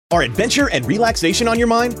Are adventure and relaxation on your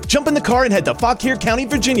mind? Jump in the car and head to Fauquier County,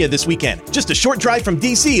 Virginia this weekend. Just a short drive from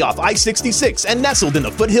D.C. off I-66 and nestled in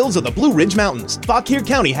the foothills of the Blue Ridge Mountains. Fauquier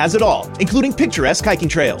County has it all, including picturesque hiking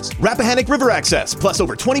trails, Rappahannock River access, plus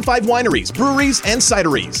over 25 wineries, breweries, and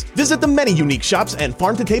cideries. Visit the many unique shops and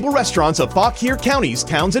farm-to-table restaurants of Fauquier County's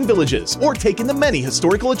towns and villages, or take in the many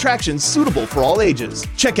historical attractions suitable for all ages.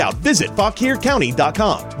 Check out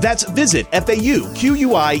visitfauquiercounty.com. That's visit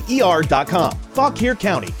FAUQUIER.com. Fauquier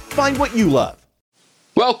County. Find what you love.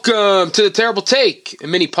 Welcome to The Terrible Take, a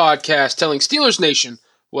mini podcast telling Steelers Nation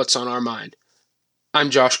what's on our mind. I'm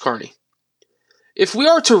Josh Carney. If we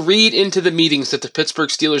are to read into the meetings that the Pittsburgh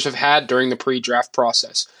Steelers have had during the pre-draft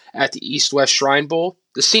process at the East-West Shrine Bowl,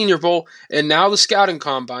 the Senior Bowl, and now the Scouting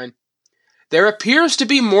Combine, there appears to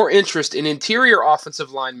be more interest in interior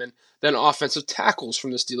offensive linemen than offensive tackles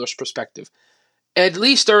from the Steelers' perspective, at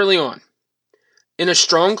least early on. In a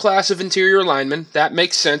strong class of interior linemen, that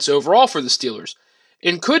makes sense overall for the Steelers,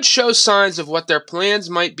 and could show signs of what their plans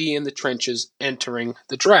might be in the trenches entering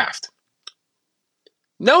the draft.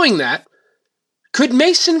 Knowing that, could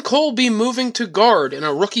Mason Cole be moving to guard and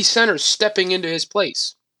a rookie center stepping into his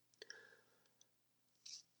place?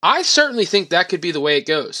 I certainly think that could be the way it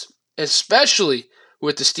goes, especially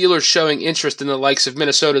with the Steelers showing interest in the likes of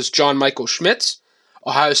Minnesota's John Michael Schmitz,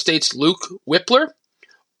 Ohio State's Luke Whippler,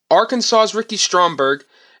 Arkansas's Ricky Stromberg,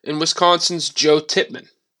 and Wisconsin's Joe Tippmann.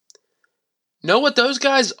 Know what those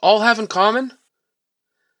guys all have in common?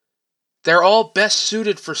 They're all best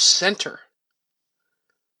suited for center.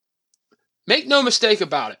 Make no mistake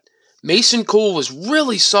about it, Mason Cole was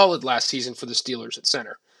really solid last season for the Steelers at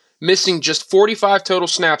center, missing just 45 total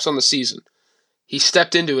snaps on the season. He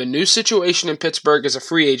stepped into a new situation in Pittsburgh as a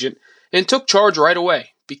free agent and took charge right away,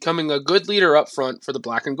 becoming a good leader up front for the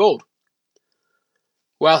black and gold.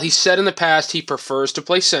 While he said in the past he prefers to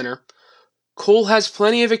play center, Cole has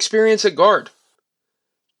plenty of experience at guard.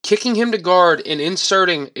 Kicking him to guard and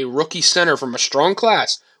inserting a rookie center from a strong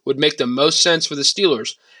class would make the most sense for the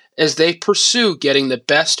Steelers as they pursue getting the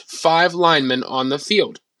best 5 linemen on the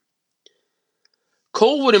field.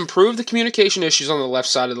 Cole would improve the communication issues on the left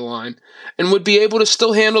side of the line and would be able to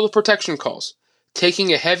still handle the protection calls,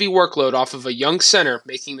 taking a heavy workload off of a young center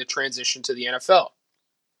making the transition to the NFL.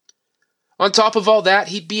 On top of all that,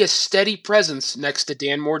 he'd be a steady presence next to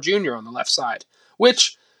Dan Moore Jr. on the left side,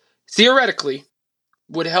 which, theoretically,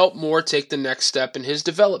 would help Moore take the next step in his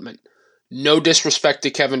development. No disrespect to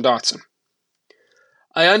Kevin Dotson.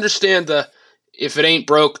 I understand the if it ain't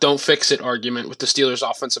broke, don't fix it argument with the Steelers'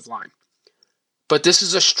 offensive line. But this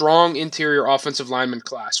is a strong interior offensive lineman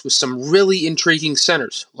class with some really intriguing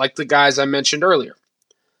centers, like the guys I mentioned earlier.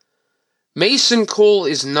 Mason Cole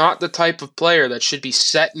is not the type of player that should be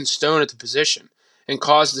set in stone at the position and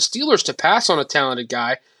cause the Steelers to pass on a talented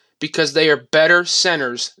guy because they are better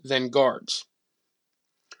centers than guards.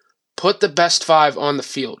 Put the best 5 on the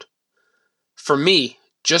field. For me,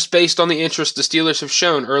 just based on the interest the Steelers have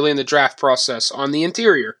shown early in the draft process on the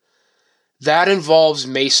interior, that involves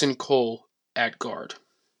Mason Cole at guard.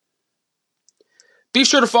 Be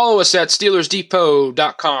sure to follow us at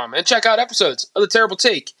SteelersDepot.com and check out episodes of The Terrible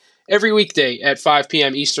Take every weekday at 5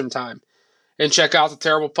 p.m. Eastern Time. And check out The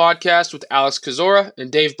Terrible Podcast with Alex Kozora and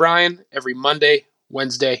Dave Bryan every Monday,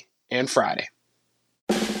 Wednesday, and Friday.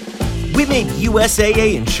 We made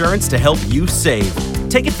USAA Insurance to help you save.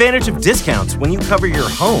 Take advantage of discounts when you cover your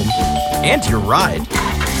home and your ride.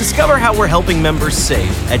 Discover how we're helping members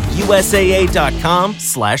save at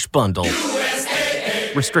USAA.com/bundle.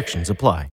 USAA. Restrictions apply.